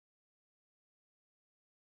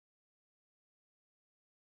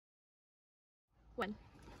When?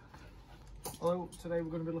 Hello, today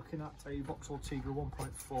we're going to be looking at a Vauxhall Tigra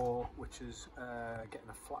 1.4 which is getting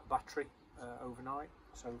a flat battery overnight.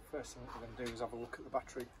 So first thing that we're going to do is have a look at the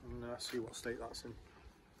battery and see what state that's in.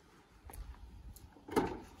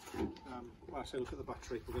 When I say look at the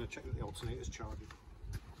battery, we're going to check that the alternator is charging.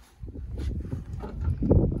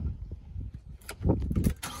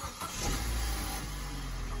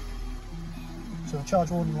 So the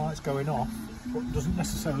charge warning light's going off, but doesn't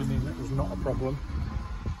necessarily mean that there's not a problem.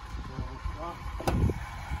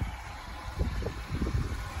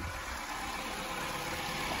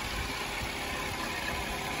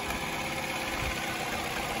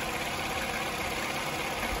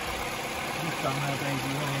 Down there, baby,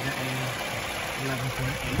 you're only getting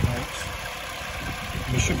 11.8 volts.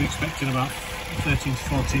 We should be expecting about 13 to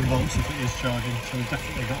 14 volts if it is charging, so we've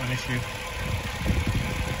definitely got an issue.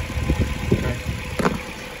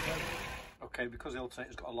 Okay, because the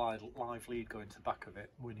alternator's got a live lead going to the back of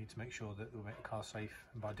it, we need to make sure that we make the car safe,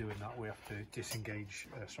 and by doing that we have to disconnect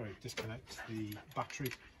the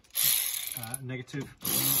battery negative.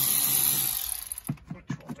 Which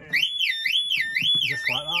we'll do just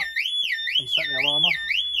like that. And set the alarm off.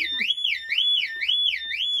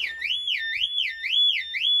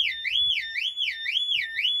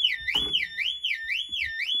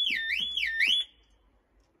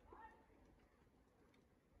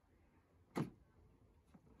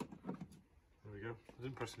 There we go. I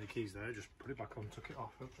didn't press any keys there, just put it back on, took it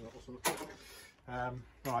off. Hopefully that was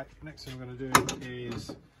right, next thing we're going to do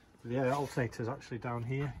is the alternator's actually down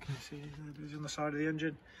here. Can you see it's on the side of the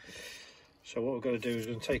engine? So what we're going to do is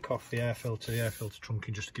we're going to take off the air filter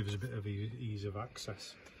trunking just to give us a bit of ease of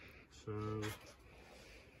access. So,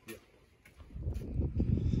 yeah.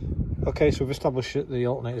 Okay, so we've established that the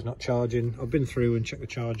alternator is not charging. I've been through and checked the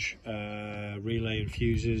charge relay and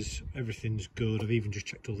fuses. Everything's good. I've even just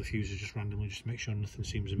checked all the fuses just randomly just to make sure nothing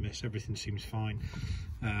seems amiss. Everything seems fine.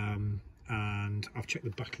 And I've checked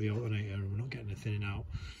the back of the alternator and we're not getting anything out.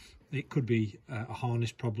 It could be a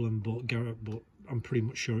harness problem, but I'm pretty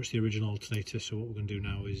much sure it's the original alternator. So what we're going to do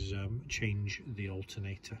now is change the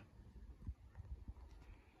alternator.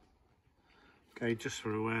 Okay, just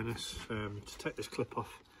for awareness, to take this clip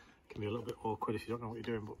off can be a little bit awkward if you don't know what you're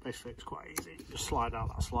doing, but basically it's quite easy. Just slide out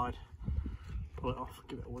that slide, pull it off,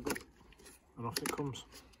 give it a wiggle, and off it comes.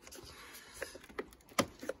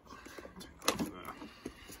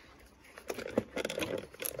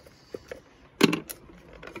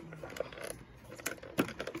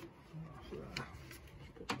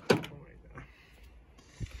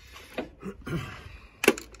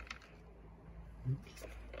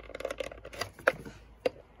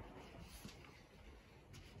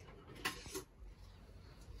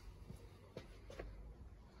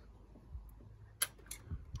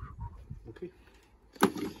 Okay.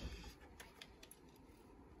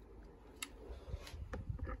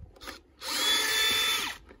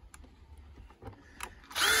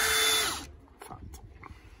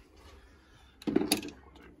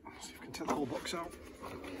 See if we can take the whole box out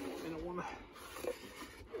in a one.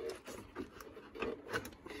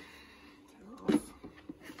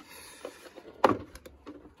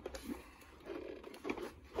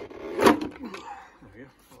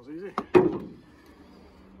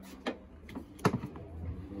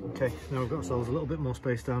 Okay, now we've got ourselves a little bit more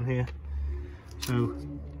space down here. So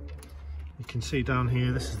you can see down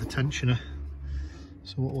here, this is the tensioner.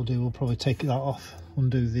 So what we'll do, we'll probably take that off,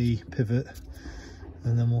 undo the pivot,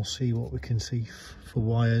 and then we'll see what we can see for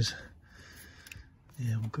wires.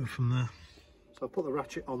 Yeah, we'll go from there. So I'll put the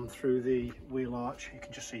ratchet on through the wheel arch. You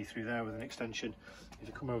can just see through there with an extension. If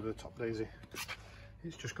you come over the top, Daisy,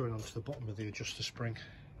 it's just going onto the bottom of the adjuster spring.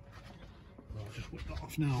 I'll just whip that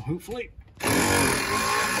off now, hopefully.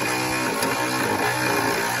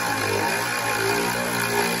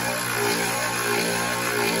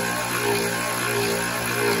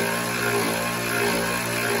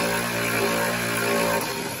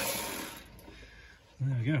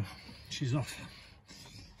 There we go, she's off.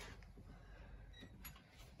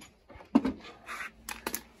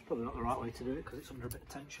 Probably not the right way to do it because it's under a bit of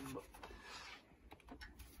tension, but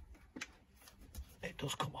it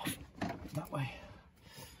does come off that way.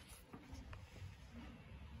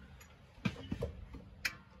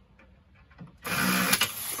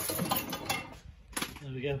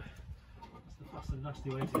 There we go. That's the fast and nasty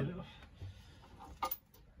way to get it off.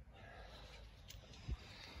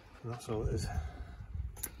 And that's all it is.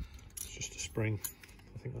 It's just a spring.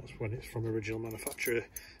 I think that's when it's from original manufacturer.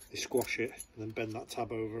 They squash it and then bend that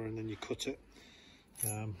tab over and then you cut it.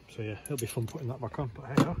 So yeah, it'll be fun putting that back on, but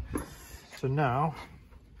hey ho. So now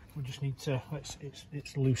we just need to,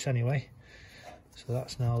 it's loose anyway. So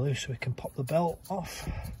that's now loose, so we can pop the belt off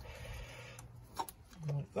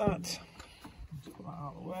like that. Let's put that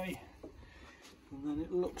out of the way. And then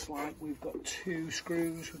it looks like we've got 2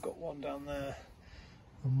 screws. We've got one down there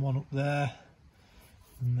and one up there.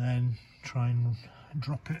 And then try and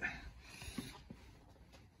drop it.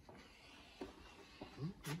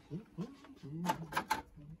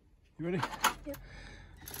 You ready? Yep.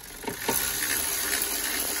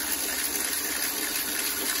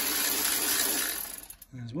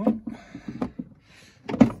 There's one.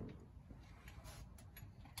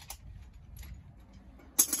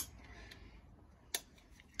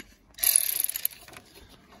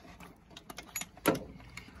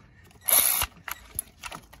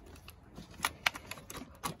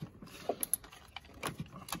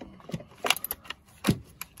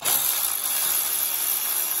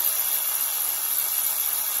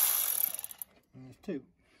 There's 2.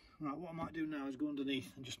 Right, what I might do now is go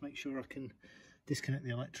underneath and just make sure I can disconnect the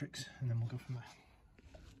electrics, and then we'll go from there.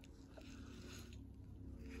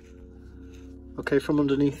 Okay, from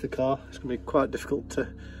underneath the car, it's going to be quite difficult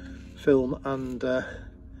to film and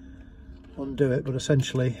undo it, but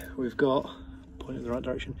essentially we've got, point in the right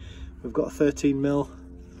direction, we've got a 13mm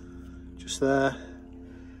just there,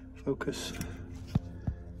 focus,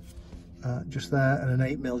 just there, and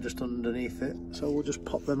an 8mm just underneath it. So we'll just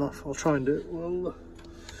pop them off. I'll try and do it while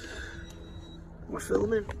we're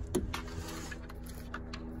filming.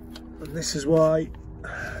 And this is why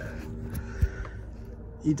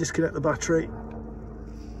you disconnect the battery,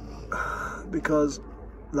 because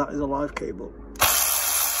that is a live cable.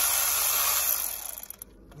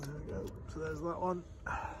 There we go. So there's that one.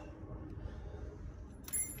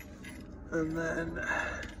 And then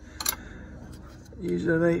using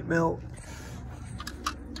an 8mm.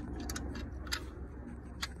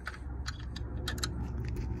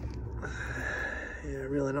 Yeah,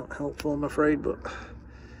 really not helpful, I'm afraid, but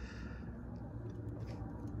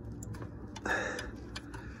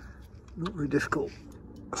not very difficult.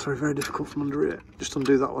 Sorry, very difficult from under it. Just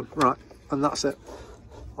undo that one. Right, and that's it.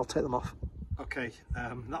 I'll take them off. Okay,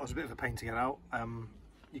 that was a bit of a pain to get out.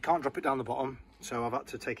 You can't drop it down the bottom, so I've had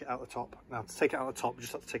to take it out the top. Now, to take it out the top,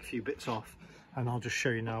 just have to take a few bits off, and I'll just show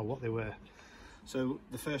you now what they were. So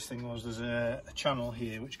the first thing was there's a channel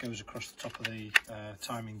here which goes across the top of the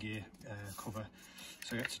timing gear cover.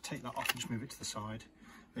 So you have to take that off and just move it to the side.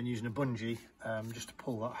 Then using a bungee just to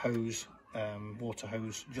pull that hose, water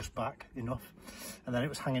hose, just back enough. And then it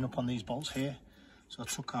was hanging up on these bolts here. So I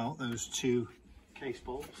took out those 2 case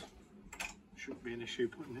bolts. Shouldn't be an issue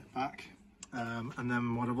putting it back. And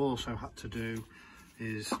then what I've also had to do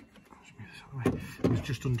is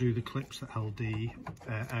just undo the clips that held the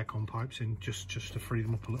aircon pipes in, just to free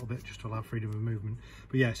them up a little bit, just to allow freedom of movement.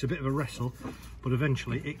 But yeah, it's a bit of a wrestle, but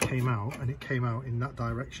eventually it came out, and it came out in that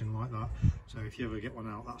direction like that. So if you ever get one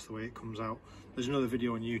out, that's the way it comes out. There's another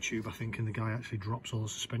video on YouTube, I think, and the guy actually drops all the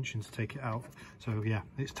suspension to take it out. So yeah,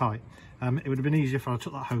 it's tight. It would have been easier if I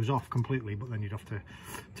took that hose off completely, but then you'd have to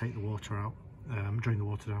take the water out, drain the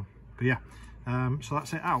water down. But yeah, so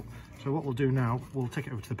that's it out. So what we'll do now, we'll take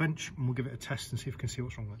it over to the bench and we'll give it a test and see if we can see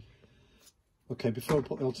what's wrong with it. Okay, before I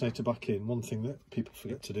put the alternator back in, one thing that people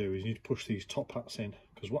forget to do is you need to push these top hats in,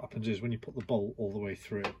 because what happens is when you put the bolt all the way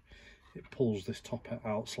through, it pulls this top hat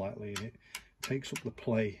out slightly and it takes up the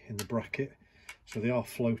play in the bracket, so they are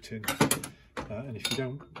floating, and if you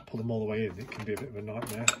don't pull them all the way in, it can be a bit of a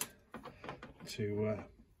nightmare to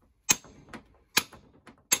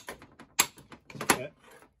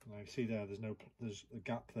now you see there, there's a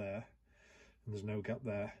gap there and there's no gap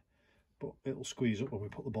there, but it'll squeeze up when we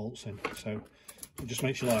put the bolts in, so it just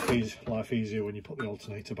makes your life easier when you put the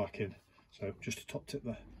alternator back in. So just a top tip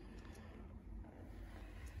there.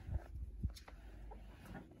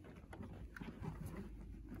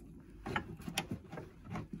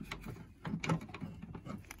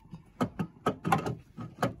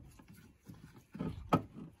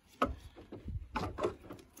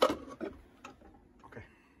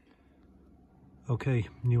 Okay,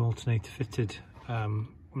 new alternator fitted. I'm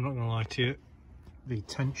not going to lie to you, the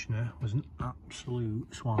tensioner was an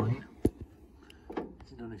absolute swine. I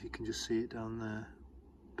don't know if you can just see it down there.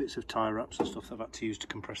 Bits of tie wraps and stuff I've had to use to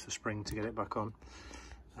compress the spring to get it back on,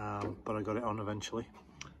 but I got it on eventually.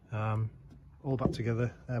 All back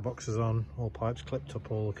together, air boxes on, all pipes clipped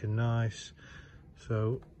up, all looking nice.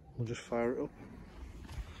 So we'll just fire it up,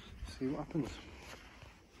 see what happens.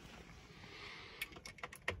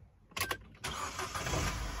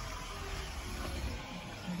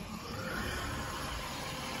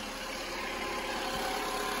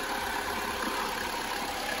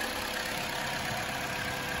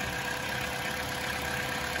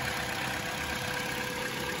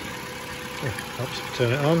 Oops,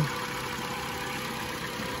 turn it on.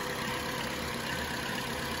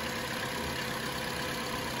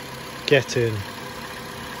 Get in.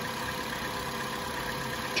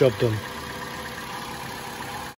 Job done.